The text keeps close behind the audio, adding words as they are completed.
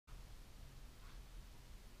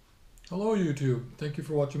Hello YouTube, thank you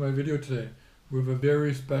for watching my video today. We have a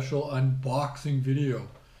very special unboxing video.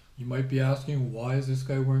 You might be asking, why is this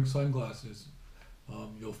guy wearing sunglasses?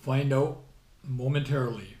 You'll find out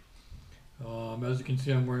momentarily. As you can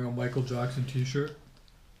see, I'm wearing a Michael Jackson t-shirt.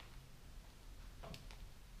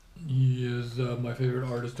 He is my favorite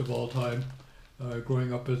artist of all time.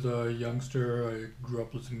 Growing up as a youngster, I grew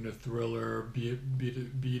up listening to Thriller, Beat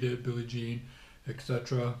It, Billie Jean,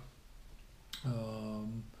 etc.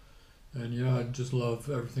 And yeah, I just love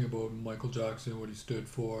everything about Michael Jackson, what he stood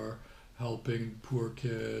for, helping poor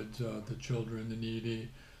kids, the children, the needy,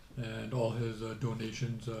 and all his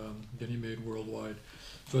donations that he made worldwide.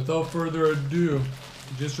 So without further ado,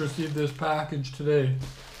 just received this package today.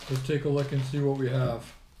 Let's take a look and see what we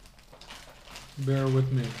have. Bear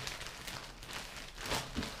with me.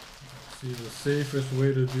 Let's see the safest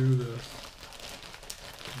way to do this.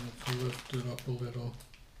 Let's lift it up a little.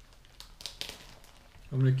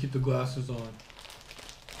 I'm going to keep the glasses on.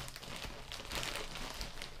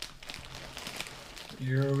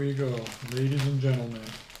 Here we go, ladies and gentlemen.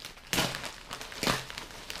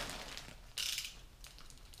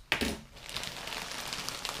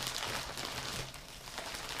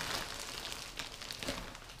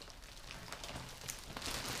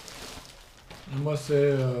 I must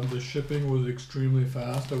say the shipping was extremely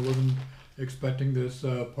fast. I wasn't expecting this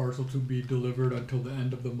parcel to be delivered until the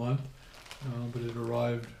end of the month. But it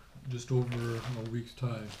arrived just over a week's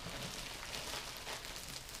time.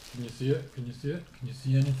 Can you see it? Can you see it? Can you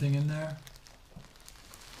see anything in there?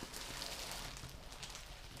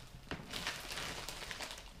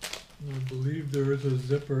 I believe there is a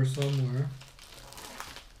zipper somewhere.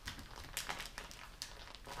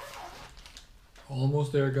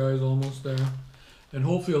 Almost there, guys, almost there. And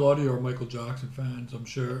hopefully a lot of you are Michael Jackson fans. I'm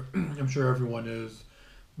sure everyone is.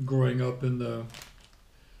 Growing up in the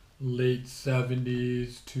late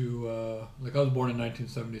 70s to like I was born in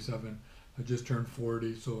 1977. I just turned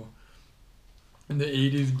 40, so in the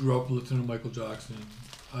 80s grew up listening to Michael Jackson.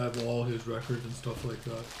 I have all his records and stuff like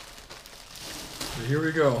that. So here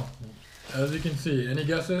we go. As you can see, any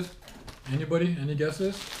guesses? Anybody? Any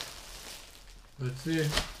guesses? Let's see.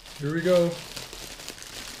 Here we go.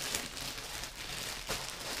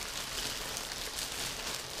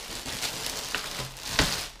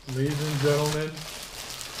 Ladies and gentlemen,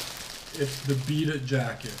 it's the Beat It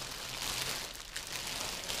jacket.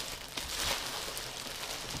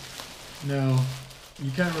 Now,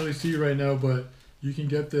 you can't really see right now, but you can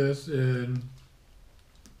get this in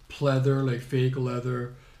pleather, like fake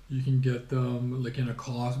leather. You can get them like in a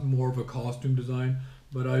more of a costume design,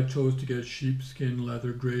 but I chose to get sheepskin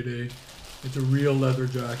leather grade A. It's a real leather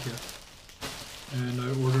jacket, and I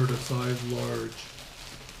ordered a size large.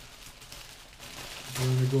 I'm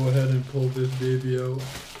going to go ahead and pull this baby out.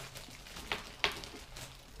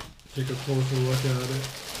 Take a closer look at it.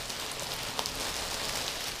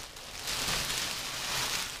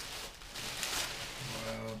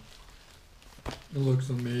 Wow. It looks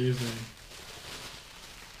amazing.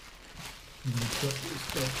 Set this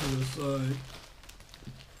stuff to the side.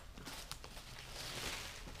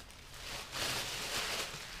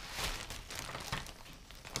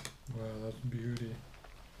 Wow, that's beauty.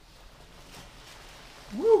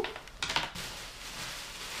 Woo!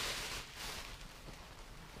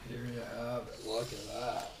 Here you have it. Look at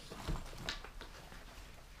that.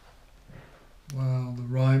 Wow, the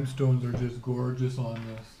rhinestones are just gorgeous on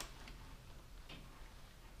this.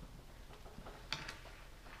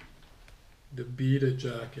 The Beat It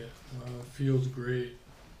jacket. Wow, it feels great.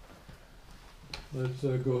 Let's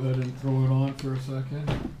go ahead and throw it on for a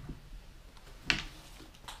second.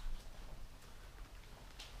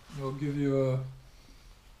 I'll give you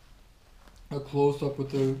a close-up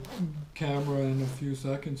with the camera in a few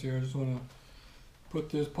seconds here. I just want to put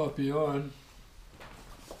this puppy on.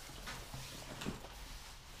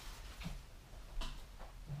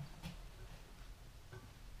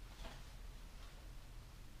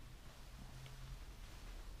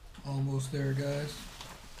 Almost there, guys.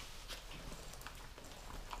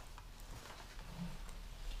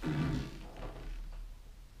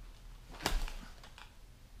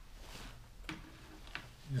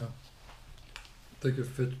 Yeah. I think it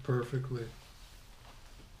fits perfectly.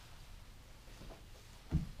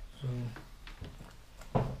 So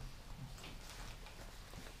you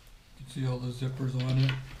can see all the zippers on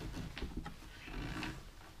it.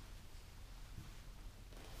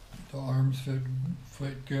 The arms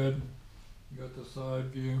fit good. You got the side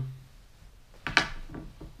view. And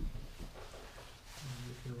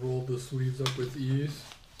you can roll the sleeves up with ease.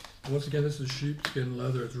 Once again, this is sheepskin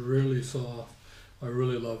leather. It's really soft. I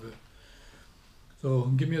really love it. So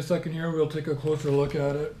give me a second here, we'll take a closer look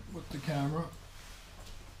at it with the camera.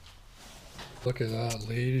 Look at that,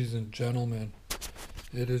 ladies and gentlemen.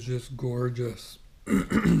 It is just gorgeous.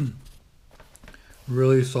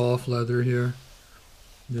 Really soft leather here.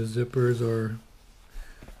 The zippers are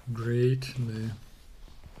great.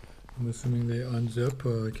 I'm assuming they unzip.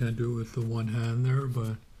 I can't do it with the one hand there,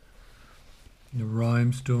 but the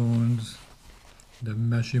rhinestones, the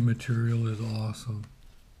meshy material is awesome.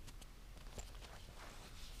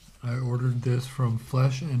 I ordered this from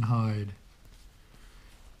Flesh and Hide.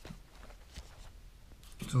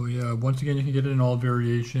 So yeah, once again, you can get it in all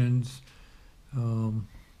variations.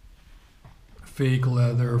 Fake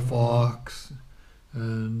leather, fox,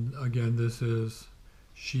 and again, this is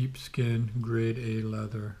sheepskin grade A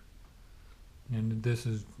leather. And this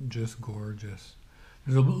is just gorgeous.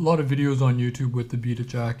 There's a lot of videos on YouTube with the Beat It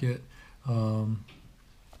jacket.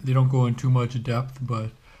 They don't go in too much depth, but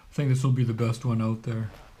I think this will be the best one out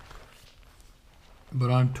there. But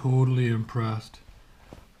I'm totally impressed.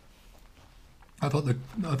 I thought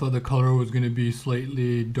the color was going to be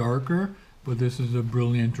slightly darker, but this is a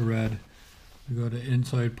brilliant red. We got an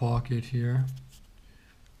inside pocket here.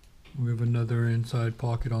 We have another inside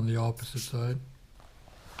pocket on the opposite side.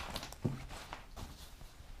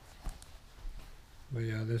 But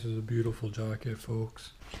yeah, this is a beautiful jacket,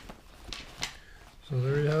 folks. So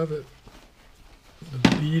there you have it.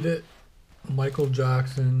 The Beat It Michael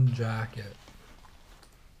Jackson jacket.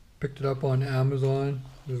 Picked it up on Amazon.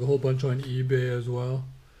 There's a whole bunch on eBay as well.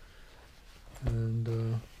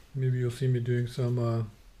 And maybe you'll see me doing some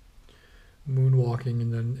moonwalking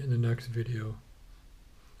in the next video.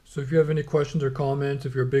 So if you have any questions or comments,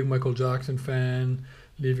 if you're a big Michael Jackson fan,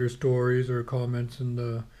 leave your stories or comments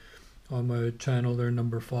in on my channel there,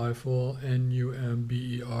 number 5ful,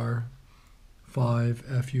 NUMBER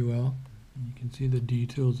 5FUL. You can see the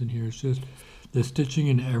details in here. It's just the stitching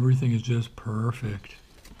and everything is just perfect.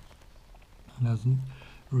 It has a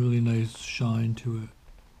really nice shine to it.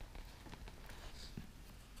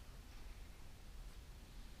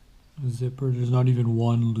 The zipper, there's not even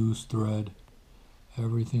one loose thread.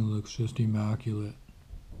 Everything looks just immaculate.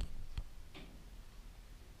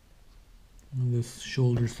 And this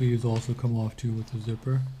shoulder sleeves also come off too with the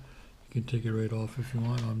zipper. You can take it right off if you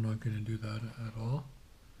want. I'm not going to do that at all.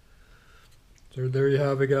 So there you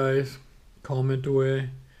have it, guys. Comment away.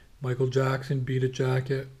 Michael Jackson Beat It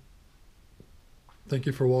jacket. Thank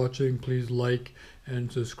you for watching. Please like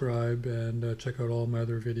and subscribe and check out all my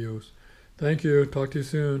other videos. Thank you. Talk to you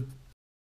soon.